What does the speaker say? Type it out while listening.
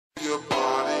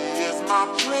my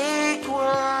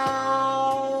playground.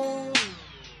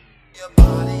 Your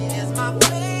body is my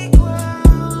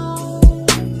playground.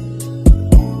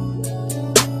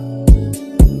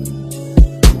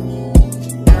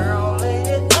 Girl, lay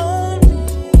it on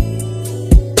me.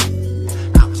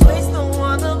 I place no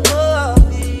one above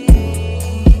me.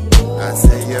 I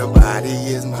say your body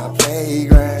is my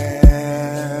playground.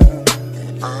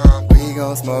 We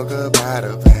gon' smoke about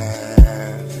a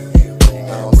pound. We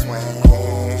gon' swing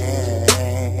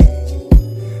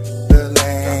the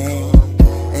lane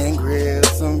and grill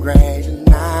some grain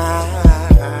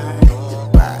tonight. Your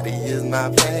body is my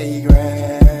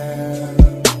playground.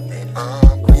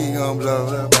 We gon'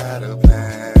 blow about a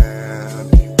pound.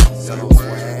 So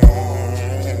swing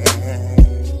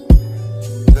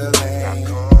the lane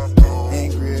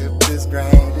and grip this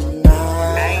grain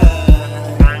tonight.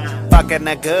 Fucking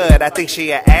her good, I think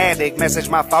she an addict. Message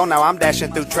my phone, now I'm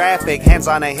dashing through traffic. Hands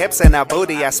on her hips and her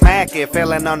booty, I smack it.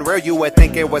 Feeling unreal, you would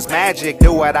think it was magic.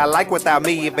 Do what I like without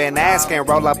me even asking.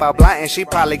 Roll up a blunt and she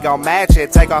probably gon' match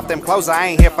it. Take off them clothes, I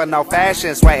ain't here for no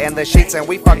fashion. Sweating the sheets and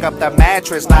we fuck up the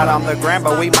mattress. Not on the gram,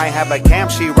 but we might have a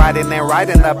camp. She riding and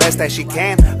riding the best that she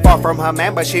can. Far from her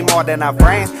man, but she more than a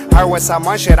friend. Her with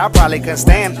someone shit I probably can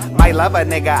stand. Might love a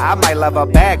nigga, I might love her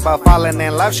back. But falling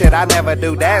in love shit, I never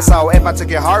do that. So if I took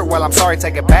your heart, well I'm sorry,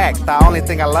 take it back. The only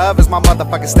thing I love is my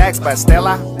motherfucking stacks. But still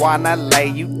I wanna lay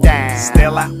you down.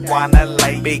 Still I wanna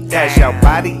lay you down. Because your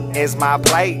body is my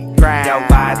playground. Your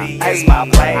body is my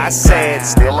playground. I said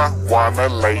Still I wanna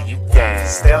lay you down.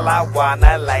 still I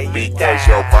wanna lay you down. Because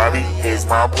your body is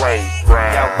my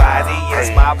playground. Your body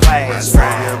is my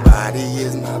playground. Your body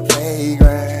is my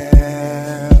playground.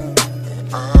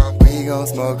 We gon'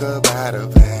 smoke about a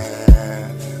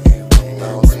pound. We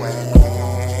gon' swing